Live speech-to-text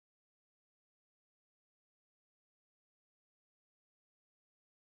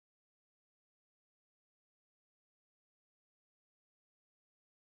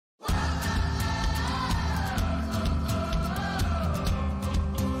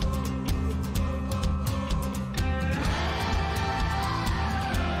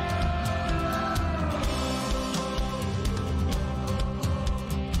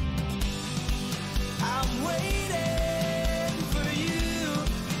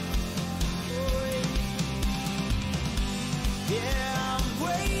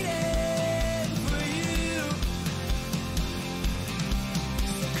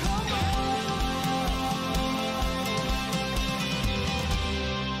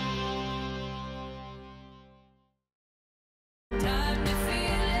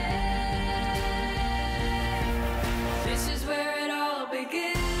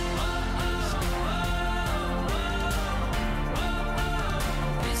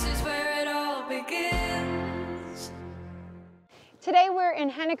Today we're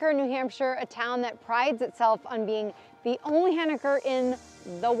in Henniker, New Hampshire, a town that prides itself on being the only Henniker in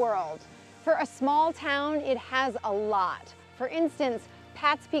the world. For a small town, it has a lot. For instance,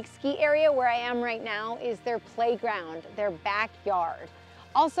 Pat's Peak Ski Area, where I am right now, is their playground, their backyard.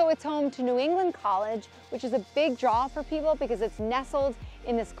 Also, it's home to New England College, which is a big draw for people because it's nestled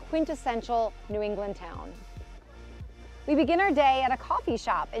in this quintessential New England town. We begin our day at a coffee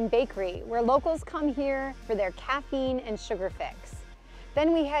shop and bakery where locals come here for their caffeine and sugar fix.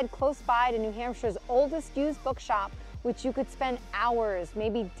 Then we head close by to New Hampshire's oldest used bookshop, which you could spend hours,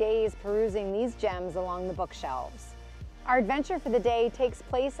 maybe days, perusing these gems along the bookshelves. Our adventure for the day takes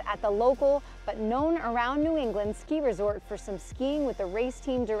place at the local but known around New England ski resort for some skiing with the race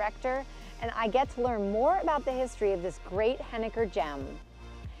team director, and I get to learn more about the history of this great Henniker gem.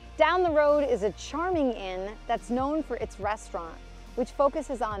 Down the road is a charming inn that's known for its restaurant, which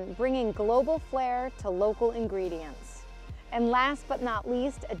focuses on bringing global flair to local ingredients. And last but not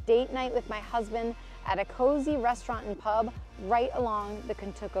least, a date night with my husband at a cozy restaurant and pub right along the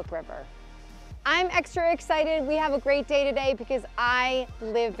Kentucky River. I'm extra excited. We have a great day today because I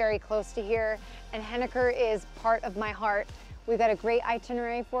live very close to here and Henniker is part of my heart. We've got a great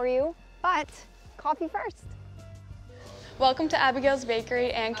itinerary for you, but coffee first. Welcome to Abigail's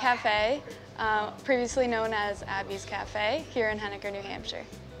Bakery and Cafe, previously known as Abby's Cafe, here in Henniker, New Hampshire.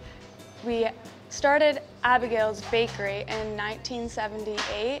 We started Abigail's Bakery in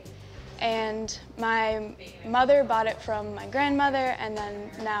 1978, and my mother bought it from my grandmother, and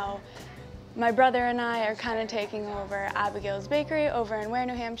then now my brother and I are kind of taking over Abigail's Bakery over in Ware,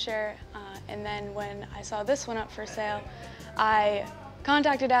 New Hampshire, and then when I saw this one up for sale, I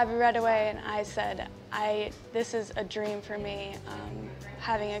contacted Abby right away and I said, this is a dream for me,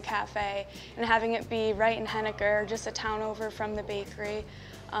 having a cafe and having it be right in Henniker, just a town over from the bakery.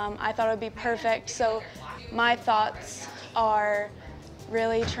 I thought it would be perfect. So my thoughts are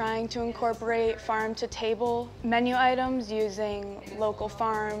really trying to incorporate farm to table menu items using local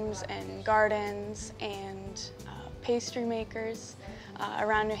farms and gardens and pastry makers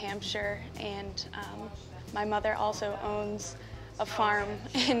around New Hampshire. And my mother also owns a farm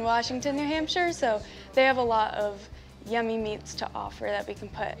in Washington, New Hampshire, so they have a lot of yummy meats to offer that we can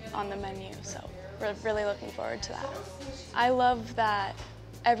put on the menu, so we're really looking forward to that. I love that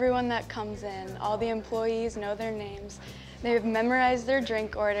everyone that comes in, all the employees know their names. They've memorized their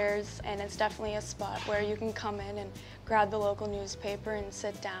drink orders, and it's definitely a spot where you can come in and grab the local newspaper and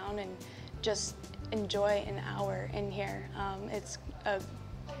sit down and just enjoy an hour in here. It's a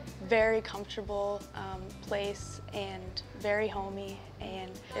very comfortable place and very homey,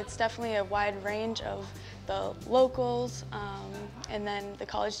 and it's definitely a wide range of the locals and then the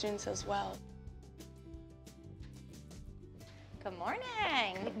college students as well. Good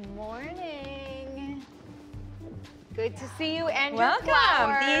morning. Good morning. Good to see you and welcome. Your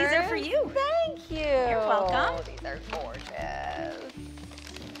flowers. These are for you. Thank you. You're welcome. These are gorgeous.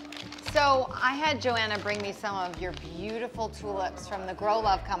 So I had Joanna bring me some of your beautiful tulips from the Grow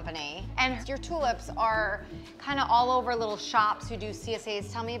Love Company. And your tulips are kind of all over little shops who do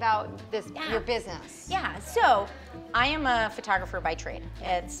CSAs. Tell me about this, your business. Yeah, so I am a photographer by trade.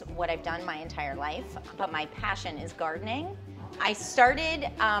 It's what I've done my entire life, but my passion is gardening. I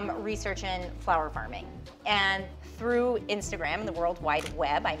started researching flower farming, and through Instagram, the World Wide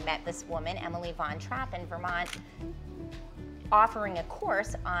Web, I met this woman, Emily Von Trapp in Vermont, offering a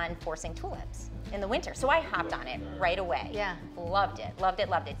course on forcing tulips in the winter. So I hopped on it right away. Yeah. Loved it, loved it,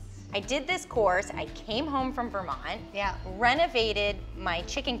 loved it. I did this course, I came home from Vermont, Yeah. renovated my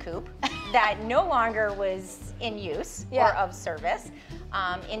chicken coop that no longer was in use or of service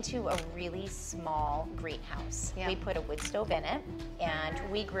into a really small greenhouse. Yeah. We put a wood stove in it and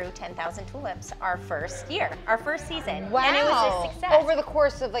we grew 10,000 tulips our first year, our first season. Wow. And it was a success. Over the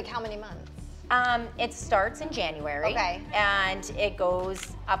course of like how many months? It starts in January, Okay. and it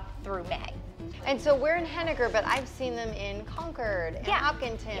goes up through May. And so we're in Henniker, but I've seen them in Concord and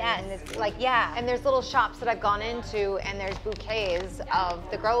Hopkinton. Yes. And it's like, and there's little shops that I've gone into, and there's bouquets of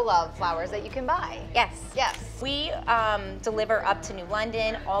the Grow Love flowers that you can buy. Yes. Yes. We deliver up to New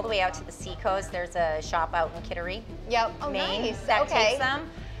London, all the way out to the seacoast. There's a shop out in Kittery, Yep. Oh, Maine, nice. that Okay. takes them.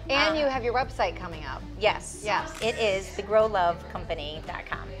 And you have your website coming up. Yes. Yes. It is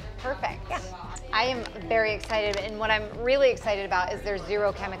thegrowlovecompany.com. Perfect. Yeah. I am very excited, and what I'm really excited about is there's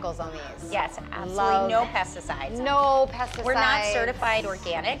 0 chemicals on these. Yes, absolutely Love. no pesticides. No pesticides. We're not certified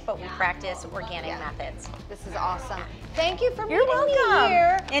organic, but we practice organic methods. This is awesome. Thank you for You're meeting me welcome.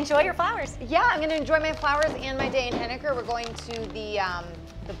 here. Enjoy your flowers. Yeah, I'm going to enjoy my flowers and my day in Henniker. We're going to the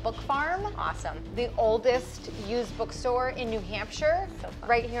Book Farm. Awesome. The oldest used bookstore in New Hampshire, So fun.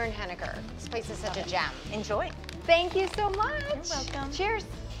 right here in Henniker. This place is such a gem. Enjoy. Thank you so much. You're welcome. Cheers.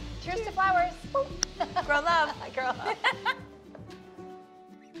 Cheers to flowers. Grow love. Grow love.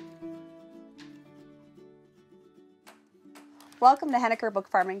 Welcome to Henniker Book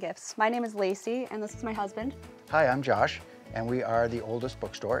Farm and Gifts. My name is Lacey, and this is my husband. Hi, I'm Josh, and we are the oldest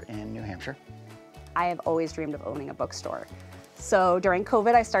bookstore in New Hampshire. I have always dreamed of owning a bookstore. So during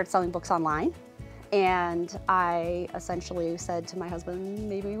COVID, I started selling books online, and I essentially said to my husband,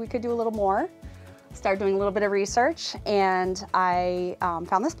 maybe we could do a little more. Started doing a little bit of research, and I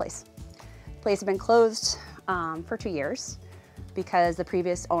found this place. The place had been closed for 2 years because the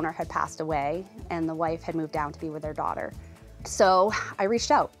previous owner had passed away, and the wife had moved down to be with their daughter. So I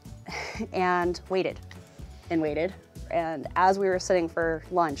reached out and waited and waited. And as we were sitting for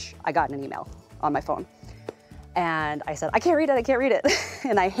lunch, I got an email on my phone. And I said, I can't read it, I can't read it.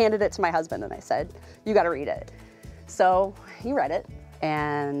 And I handed it to my husband and I said, you gotta read it. So he read it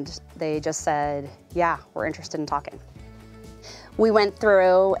and they just said, yeah, we're interested in talking. We went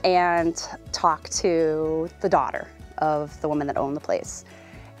through and talked to the daughter of the woman that owned the place,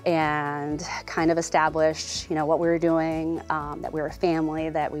 and kind of established, what we were doing, that we were a family,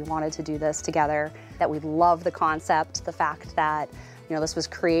 that we wanted to do this together, that we loved the concept, the fact that, this was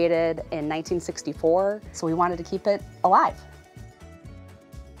created in 1964, so we wanted to keep it alive.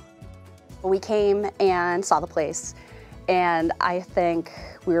 We came and saw the place, and I think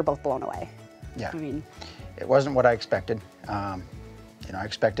we were both blown away. Yeah, it wasn't what I expected. I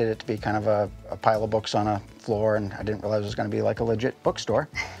expected it to be kind of a pile of books on a floor, and I didn't realize it was going to be like a legit bookstore.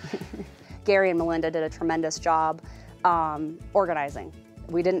 Gary and Melinda did a tremendous job organizing.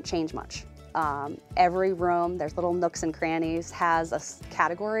 We didn't change much. Every room, there's little nooks and crannies, has a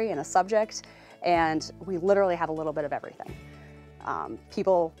category and a subject, and we literally have a little bit of everything.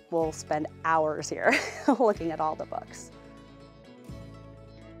 People will spend hours here looking at all the books.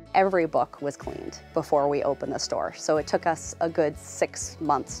 Every book was cleaned before we opened the store, so it took us a good 6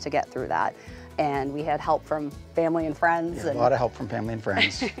 months to get through that. And we had help from family and friends. Yeah, a lot of help from family and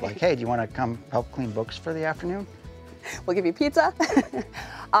friends. Like, hey, do you want to come help clean books for the afternoon? We'll give you pizza.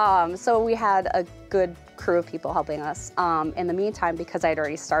 So we had a good crew of people helping us. In the meantime, because I'd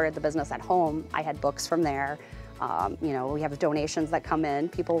already started the business at home, I had books from there. We have donations that come in.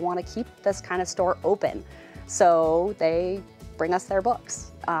 People want to keep this kind of store open, so they bring us their books.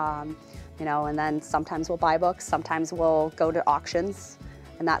 And then sometimes we'll buy books, sometimes we'll go to auctions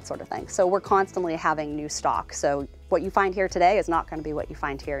and that sort of thing. So we're constantly having new stock. So what you find here today is not going to be what you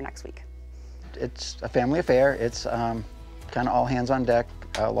find here next week. It's a family affair. It's kind of all hands on deck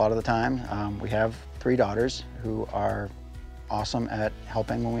a lot of the time. We have 3 daughters who are awesome at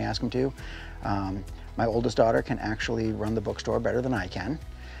helping when we ask them to. My oldest daughter can actually run the bookstore better than I can.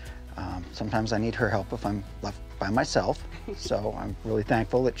 Sometimes I need her help if I'm left by myself, so I'm really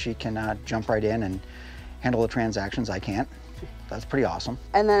thankful that she can jump right in and handle the transactions I can't. That's pretty awesome.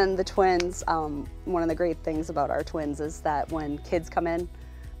 And then the twins, one of the great things about our twins is that when kids come in,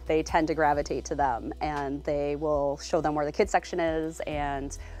 they tend to gravitate to them, and they will show them where the kids section is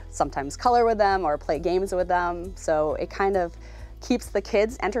and sometimes color with them or play games with them. So it kind of keeps the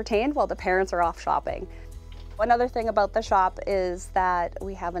kids entertained while the parents are off shopping. One other thing about the shop is that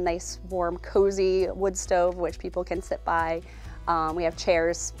we have a nice, warm, cozy wood stove which people can sit by. We have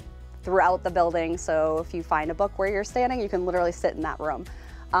chairs throughout the building, so if you find a book where you're standing, you can literally sit in that room.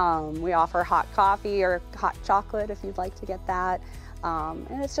 We offer hot coffee or hot chocolate if you'd like to get that,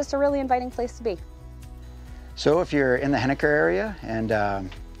 and it's just a really inviting place to be. So if you're in the Henniker area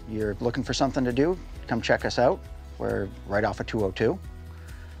and you're looking for something to do, come check us out. We're right off of 202.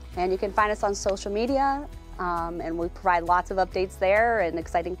 And you can find us on social media, and we provide lots of updates there and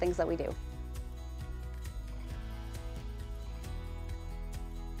exciting things that we do.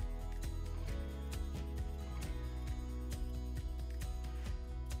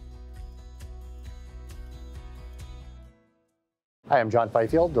 Hi, I'm John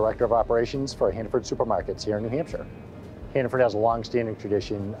Fifield, Director of Operations for Hannaford Supermarkets here in New Hampshire. Hannaford has a long-standing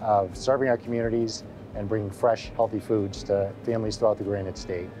tradition of serving our communities and bringing fresh, healthy foods to families throughout the Granite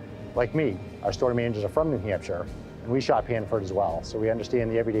State. Like me, our store managers are from New Hampshire, and we shop Hannaford as well, so we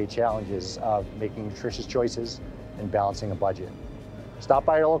understand the everyday challenges of making nutritious choices and balancing a budget. Stop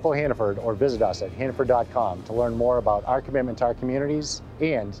by our local Hannaford or visit us at hannaford.com to learn more about our commitment to our communities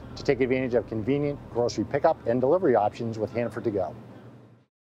and to take advantage of convenient grocery pickup and delivery options with Hannaford to Go.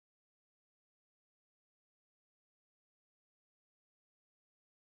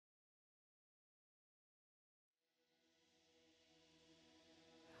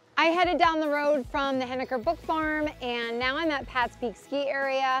 I headed down the road from the Henniker Book Farm, and now I'm at Pat's Peak Ski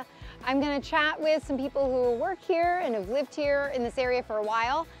Area. I'm going to chat with some people who work here and have lived here in this area for a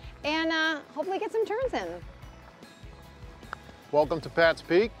while, and hopefully get some turns in. Welcome to Pat's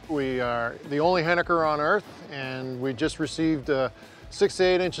Peak. We are the only Henniker on Earth, and we just received 6 to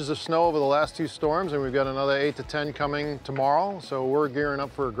 8 inches of snow over the last 2 storms, and we've got another 8 to 10 coming tomorrow. So we're gearing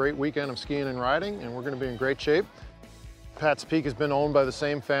up for a great weekend of skiing and riding, and we're going to be in great shape. Pat's Peak has been owned by the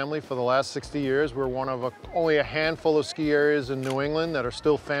same family for the last 60 years. We're one of only a handful of ski areas in New England that are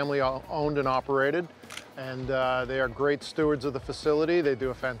still family owned and operated. And they are great stewards of the facility. They do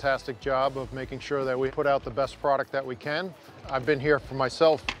a fantastic job of making sure that we put out the best product that we can. I've been here for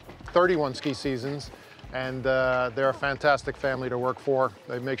myself 31 ski seasons, and they're a fantastic family to work for.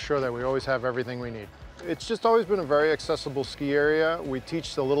 They make sure that we always have everything we need. It's just always been a very accessible ski area. We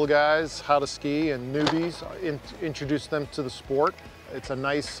teach the little guys how to ski, and newbies, introduce them to the sport. It's a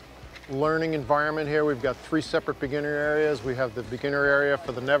nice learning environment here. We've got 3 separate beginner areas. We have the beginner area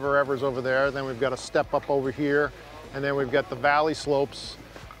for the never-evers over there. Then we've got a step up over here. And then we've got the valley slopes.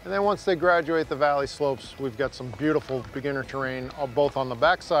 And then once they graduate the valley slopes, we've got some beautiful beginner terrain, both on the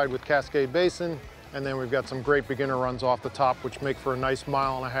backside with Cascade Basin, and then we've got some great beginner runs off the top, which make for a nice 1.5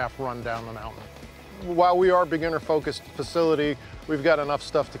 mile run down the mountain. While we are a beginner-focused facility, we've got enough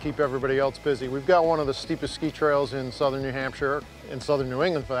stuff to keep everybody else busy. We've got one of the steepest ski trails in southern New Hampshire, in southern New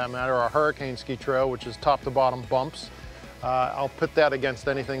England for that matter, our Hurricane Ski Trail, which is top to bottom bumps. I'll put that against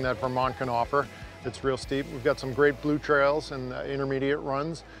anything that Vermont can offer. It's real steep. We've got some great blue trails and intermediate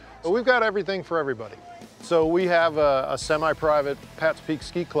runs. But we've got everything for everybody. So we have a semi-private Pat's Peak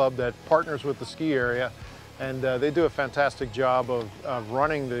Ski Club that partners with the ski area, and they do a fantastic job of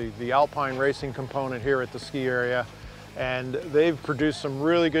running the alpine racing component here at the ski area. And they've produced some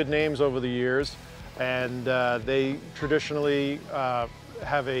really good names over the years, and they traditionally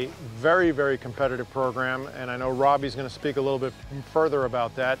have a very, very competitive program, and I know Robbie's going to speak a little bit further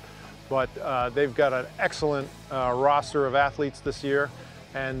about that, but they've got an excellent roster of athletes this year,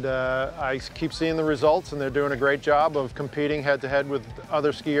 and I keep seeing the results, and they're doing a great job of competing head-to-head with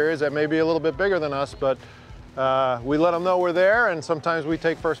other ski areas that may be a little bit bigger than us, but we let them know we're there, and sometimes we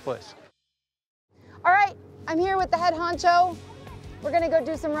take first place. All right, I'm here with the head honcho. We're gonna go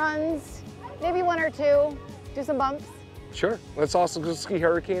do some runs, maybe 1 or 2, do some bumps. Sure, let's also go ski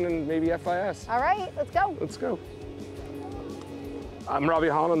Hurricane and maybe FIS. All right, let's go. Let's go. I'm Robbie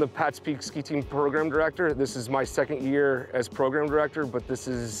Hahn, I'm the Pat's Peak Ski Team Program Director. This is my 2nd year as Program Director, but this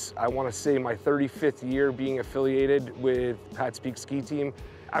is, I want to say, my 35th year being affiliated with Pat's Peak Ski Team.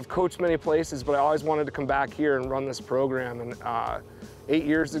 I've coached many places, but I always wanted to come back here and run this program. And 8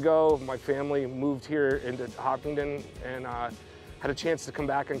 years ago, my family moved here into Hopkinton and had a chance to come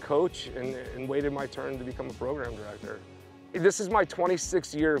back and coach and waited my turn to become a Program Director. This is my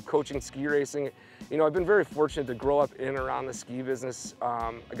 26th year of coaching ski racing. You know, I've been very fortunate to grow up in and around the ski business.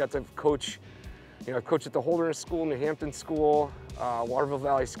 I got to coach, I coached at the Holderness School, New Hampton School, Waterville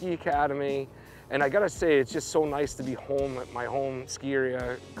Valley Ski Academy. And I gotta say, it's just so nice to be home at my home ski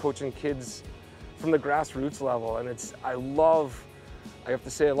area, coaching kids from the grassroots level. And I have to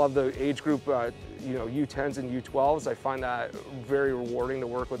say, I love the age group, U10s and U12s. I find that very rewarding to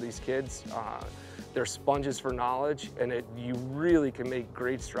work with these kids. They're sponges for knowledge, and you really can make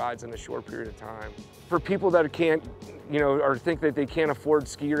great strides in a short period of time. For people that can't, or think that they can't afford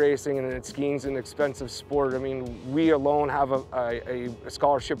ski racing and that skiing's an expensive sport, I mean, we alone have a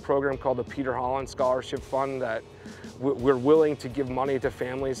scholarship program called the Peter Holland Scholarship Fund that we're willing to give money to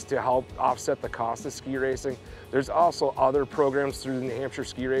families to help offset the cost of ski racing. There's also other programs through the New Hampshire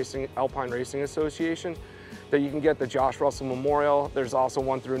Ski Racing, Alpine Racing Association that you can get, the Josh Russell Memorial. There's also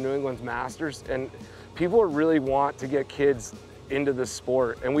one through New England's Masters. And people really want to get kids into the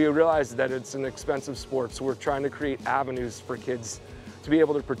sport. And we realize that it's an expensive sport, so we're trying to create avenues for kids to be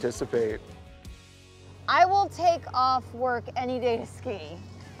able to participate. I will take off work any day to ski.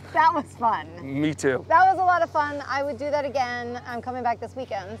 That was fun. Me too. That was a lot of fun. I would do that again. I'm coming back this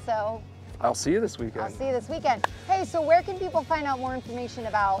weekend, so. I'll see you this weekend. I'll see you this weekend. Hey, so where can people find out more information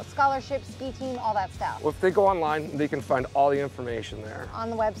about scholarships, ski team, all that stuff? Well, if they go online, they can find all the information there. On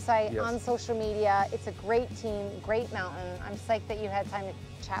the website, yes. On social media. It's a great team, great mountain. I'm psyched that you had time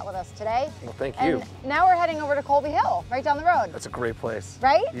to chat with us today. Well, thank you. And now we're heading over to Colby Hill, right down the road. That's a great place.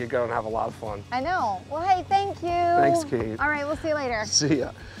 Right? You go and have a lot of fun. I know. Well, hey, thank you. Thanks, Kate. All right, we'll see you later. See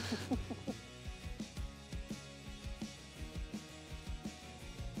ya.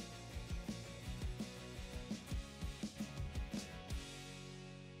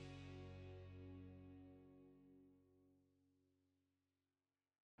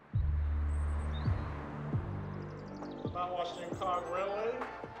 Mount Washington Cog Railway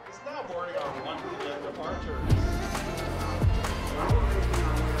is now boarding on 1 p.m. departure.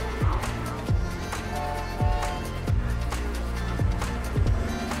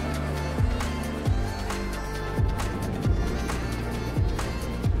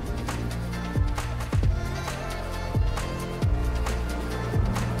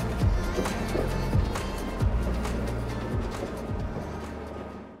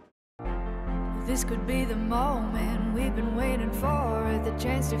 This could be the moment we've been waiting for, the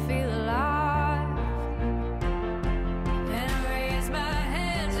chance to feel alive. And I raise my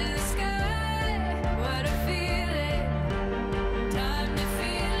hands to the sky. What a feeling, time to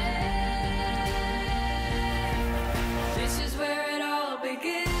feel it. This is where it all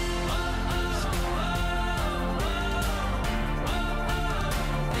begins.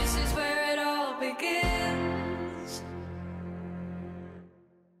 This is where it all begins.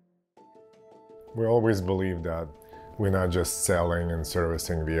 We always believe that we're not just selling and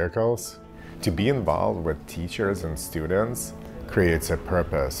servicing vehicles. To be involved with teachers and students creates a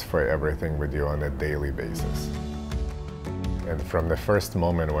purpose for everything we do on a daily basis. And from the first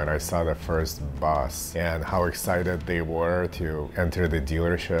moment when I saw the first bus and how excited they were to enter the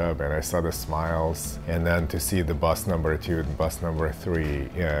dealership, and I saw the smiles, and then to see the bus number 2 and bus number 3,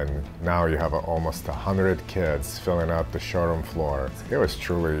 and now you have almost 100 kids filling up the showroom floor. It was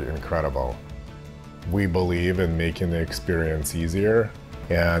truly incredible. We believe in making the experience easier,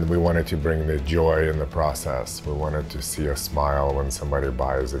 and we wanted to bring the joy in the process. We wanted to see a smile when somebody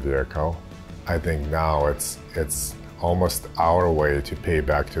buys a vehicle. I think now it's almost our way to pay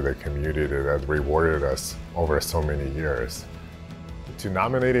back to the community that rewarded us over so many years. To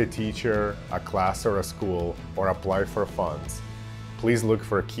nominate a teacher, a class or a school, or apply for funds, please look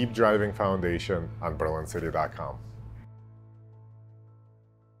for Keep Driving Foundation on berlincity.com.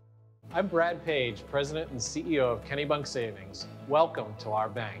 I'm Brad Page, President and CEO of Kennebunk Savings. Welcome to our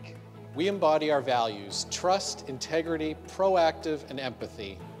bank. We embody our values: trust, integrity, proactive, and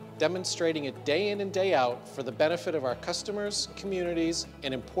empathy, demonstrating it day in and day out for the benefit of our customers, communities,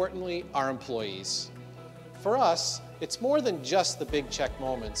 and importantly, our employees. For us, it's more than just the big check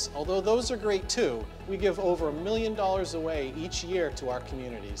moments. Although those are great too, we give over $1 million away each year to our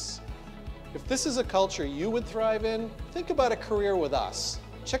communities. If this is a culture you would thrive in, think about a career with us.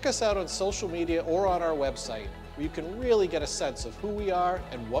 Check us out on social media or on our website, where you can really get a sense of who we are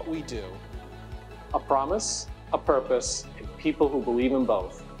and what we do. A promise, a purpose, and people who believe in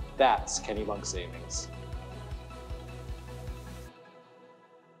both. That's Kennebunk Savings.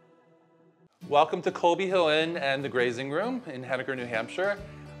 Welcome to Colby Hill Inn and the Grazing Room in Henniker, New Hampshire.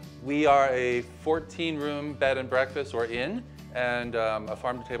 We are a 14-room bed and breakfast or inn and a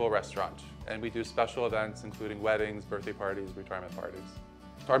farm-to-table restaurant. And we do special events including weddings, birthday parties, retirement parties.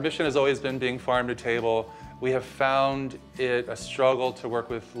 Our mission has always been being farm to table. We have found it a struggle to work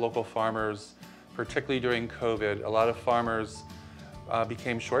with local farmers, particularly during COVID. A lot of farmers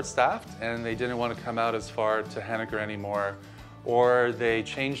became short-staffed and they didn't want to come out as far to Henniker anymore, or they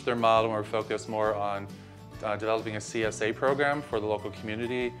changed their model and were focused more on developing a CSA program for the local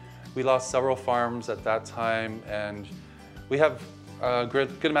community. We lost several farms at that time, and we have a good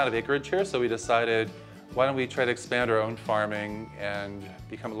amount of acreage here, so we decided, why don't we try to expand our own farming and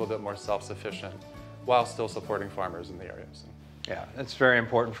become a little bit more self-sufficient while still supporting farmers in the area. So. Yeah, it's very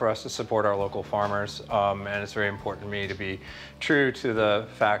important for us to support our local farmers, and it's very important to me to be true to the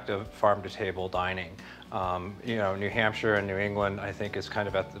fact of farm-to-table dining. You know, New Hampshire and New England, I think, is kind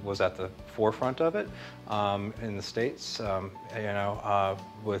of was at the forefront of it in the States. You know,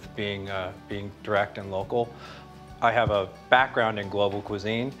 with being direct and local. I have a background in global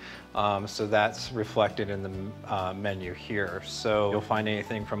cuisine, so that's reflected in the menu here. So you'll find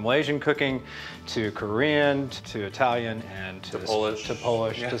anything from Malaysian cooking to Korean to Italian and to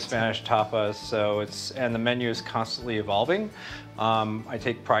Polish yes. to Spanish tapas. So and the menu is constantly evolving. I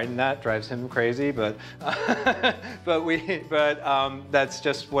take pride in that. Drives him crazy, but that's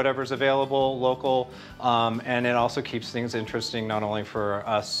just whatever's available, local, and it also keeps things interesting not only for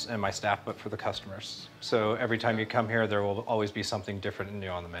us and my staff, but for the customers. So every time you come here, there will always be something different and new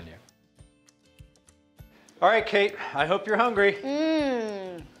on the menu. All right, Kate, I hope you're hungry.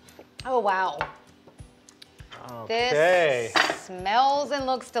 Oh, wow. Okay. This smells and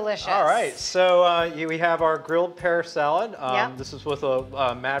looks delicious. All right, so we have our grilled pear salad. Yep. This is with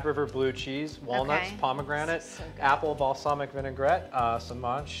a Mad River blue cheese, walnuts, okay. pomegranate, apple balsamic vinaigrette, some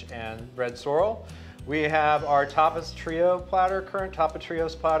munch, and red sorrel. We have our tapas trio platter, current tapa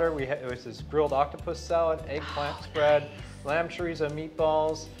trios platter. This is grilled octopus salad, eggplant spread, lamb chorizo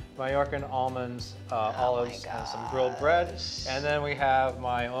meatballs, Mallorcan almonds, olives, and some grilled bread. And then we have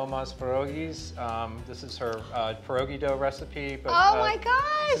my Oma's pierogies. This is her pierogi dough recipe. But, oh my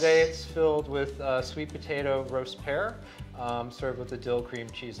gosh! Today it's filled with sweet potato roast pear, served with the dill cream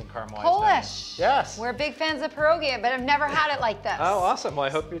cheese and caramelized Polish. Yes. We're big fans of pierogi, but I've never had it like this. Oh, awesome. Well,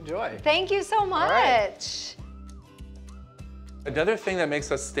 I hope you enjoy. Thank you so much. Right. Another thing that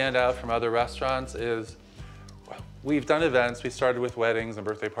makes us stand out from other restaurants is we've done events. We started with weddings and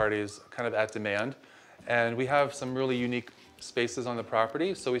birthday parties kind of at demand. And we have some really unique spaces on the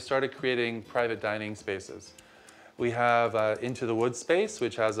property, so we started creating private dining spaces. We have Into the Woods space,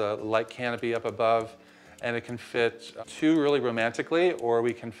 which has a light canopy up above, and it can fit 2 really romantically, or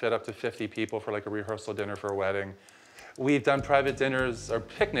we can fit up to 50 people for like a rehearsal dinner for a wedding. We've done private dinners or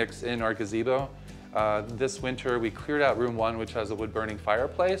picnics in our gazebo. This winter, we cleared out room 1, which has a wood-burning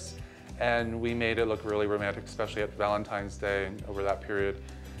fireplace, and we made it look really romantic, especially at Valentine's Day and over that period.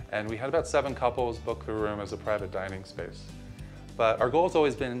 And we had about 7 couples book the room as a private dining space. But our goal has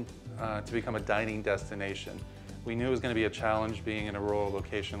always been to become a dining destination. We knew it was going to be a challenge being in a rural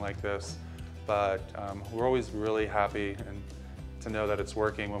location like this, but we're always really happy and to know that it's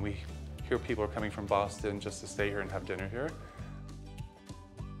working when we hear people are coming from Boston just to stay here and have dinner here.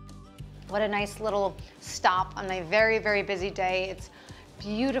 What a nice little stop on a very, very busy day. It's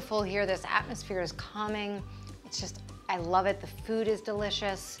beautiful here. This atmosphere is calming. It's just, I love it. The food is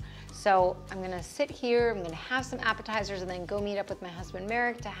delicious. So I'm gonna sit here, I'm gonna have some appetizers and then go meet up with my husband,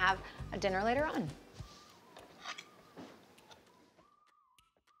 Merrick, to have a dinner later on.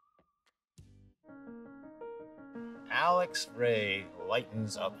 Alex Ray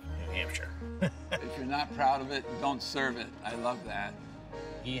lightens up New Hampshire. If you're not proud of it, don't serve it. I love that.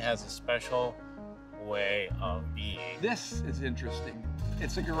 He has a special way of being. This is interesting.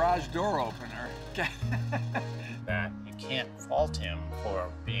 It's a garage door opener. That you can't fault him for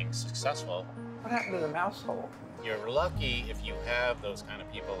being successful. What happened to the mouse hole? You're lucky if you have those kind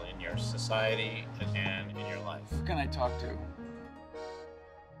of people in your society and in your life. Who can I talk to?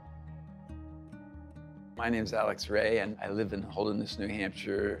 My name's Alex Ray, and I live in Holderness, New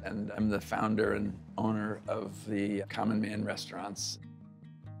Hampshire, and I'm the founder and owner of the Common Man restaurants.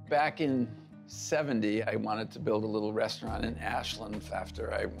 Back in '70, I wanted to build a little restaurant in Ashland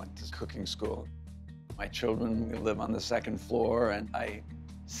after I went to cooking school. My children live on the 2nd floor, and I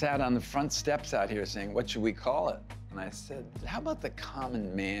sat on the front steps out here saying, what should we call it? And I said, how about the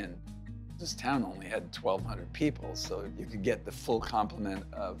Common Man? This town only had 1,200 people, so you could get the full complement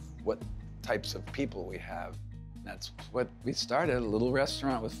of what types of people we have. That's what we started, a little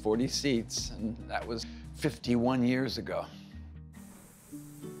restaurant with 40 seats, and that was 51 years ago.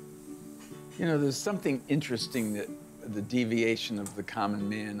 You know, there's something interesting that the deviation of the Common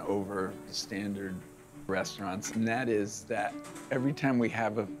Man over the standard restaurants, and that is that every time we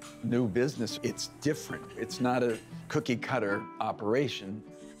have a new business, it's different. It's not a cookie cutter operation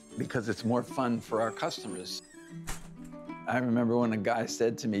because it's more fun for our customers. I remember when a guy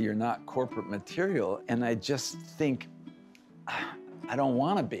said to me, you're not corporate material, and I just think, I don't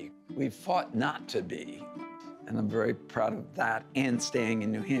want to be. We fought not to be. And I'm very proud of that and staying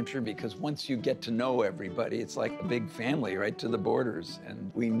in New Hampshire because once you get to know everybody, it's like a big family right to the borders.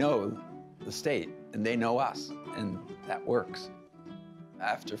 And we know the state and they know us, and that works.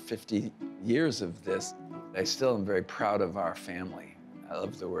 After 50 years of this, I still am very proud of our family. I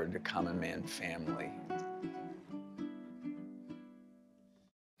love the word, the Common Man family.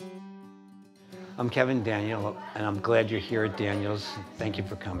 I'm Kevin Daniel, and I'm glad you're here at Daniel's. Thank you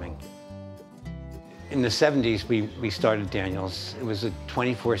for coming. In the 70s, we started Daniel's. It was a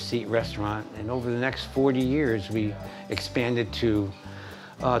 24-seat restaurant, and over the next 40 years, we expanded to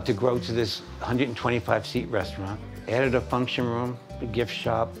grow to this 125-seat restaurant. Added a function room, a gift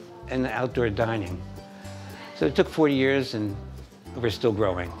shop, and outdoor dining. So it took 40 years, and we're still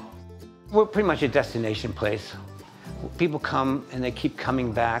growing. We're pretty much a destination place. People come and they keep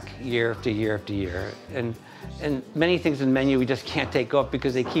coming back year after year after year. And many things in the menu we just can't take off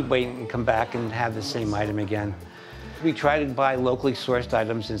because they keep waiting and come back and have the same item again. We try to buy locally sourced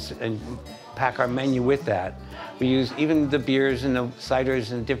items and pack our menu with that. We use even the beers and the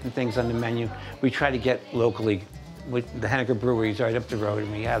ciders and different things on the menu. We try to get locally with the Henniker breweries right up the road,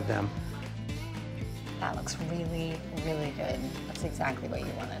 and we have them. That looks really, really good. That's exactly what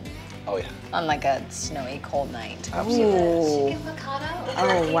you wanted. Oh, yeah. On like a snowy, cold night. Absolutely. Ooh.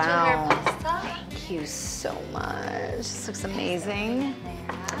 Oh, wow. Thank you so much. This looks amazing.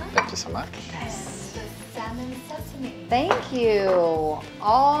 Thank you so much. Yes. Salmon sesame. Thank you.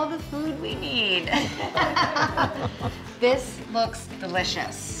 All the food we need. This looks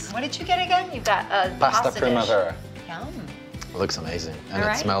delicious. What did you get again? You've got a Pasta primavera. Yum. It looks amazing, and All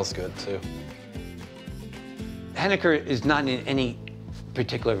it right. smells good, too. Henniker is not in any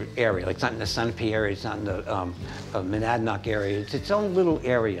particular area. Like it's not in the Sunapee area, it's not in the Monadnock area. It's its own little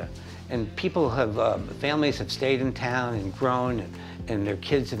area. And people have, families have stayed in town and grown, and their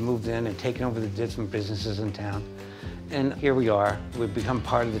kids have moved in and taken over the different businesses in town. And here we are, we've become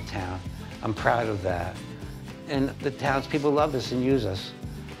part of the town. I'm proud of that. And the townspeople love us and use us.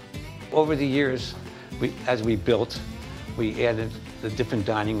 Over the years, as we built, we added the different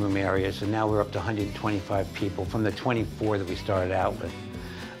dining room areas, and now we're up to 125 people from the 24 that we started out with.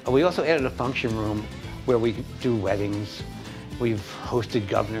 We also added a function room where we do weddings. We've hosted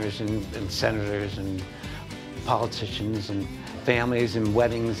governors and senators and politicians and families and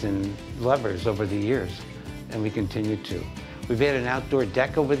weddings and lovers over the years, and we continue to. We've added an outdoor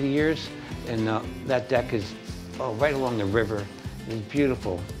deck over the years, and that deck is right along the river. It's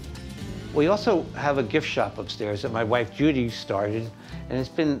beautiful. We also have a gift shop upstairs that my wife Judy started, and it's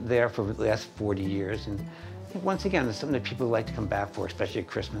been there for the last 40 years. And once again, it's something that people like to come back for, especially at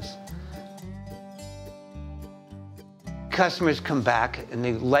Christmas. Customers come back and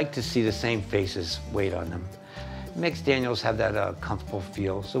they like to see the same faces wait on them. It makes Daniel's have that comfortable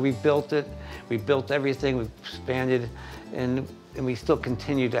feel. So we built it, we built everything, we've expanded, and we still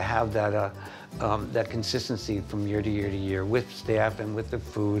continue to have that, that consistency from year to year to year with staff and with the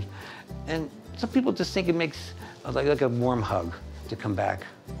food. And some people just think it makes like a warm hug to come back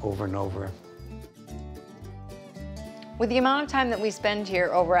over and over. With the amount of time that we spend here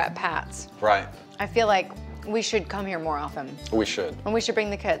over at Pat's, right, I feel like we should come here more often. We should. And we should bring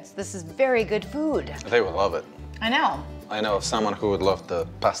the kids. This is very good food. They would love it. I know. I know of someone who would love the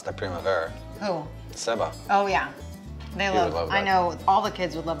pasta primavera. Who? Seba. Oh yeah. They He love, would love I that. know all the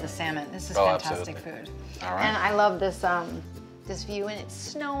kids would love the salmon. This is Oh, fantastic absolutely. food. All right. And I love this this view, and it's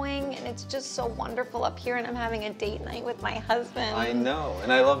snowing, and it's just so wonderful up here, and I'm having a date night with my husband. I know,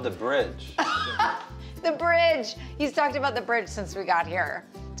 and I love the bridge. The bridge! He's talked about the bridge since we got here.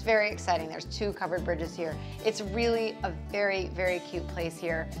 It's very exciting. There's 2 covered bridges here. It's really a very, very cute place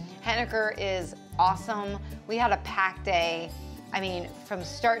here. Henniker is awesome. We had a packed day. I mean, from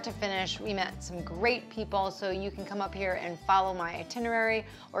start to finish, we met some great people, so you can come up here and follow my itinerary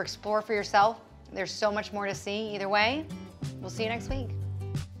or explore for yourself. There's so much more to see either way. We'll see you next week.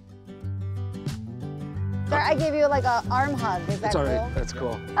 Sorry, I gave you like an arm hug. Is that That's all cool? right. That's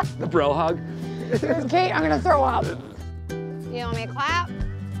cool. The bro hug. Here's Kate, I'm gonna throw up. You want me to clap?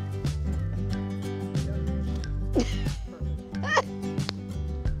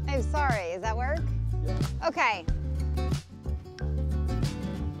 I'm sorry, does that work? Yeah. Okay.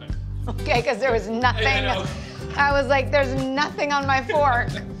 Okay, because there was nothing. I was like, there's nothing on my fork.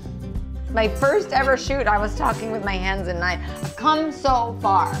 My first ever shoot, I was talking with my hands and I've come so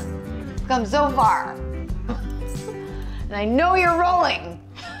far. I've come so far. And I know you're rolling.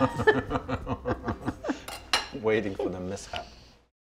 Waiting for the mishap.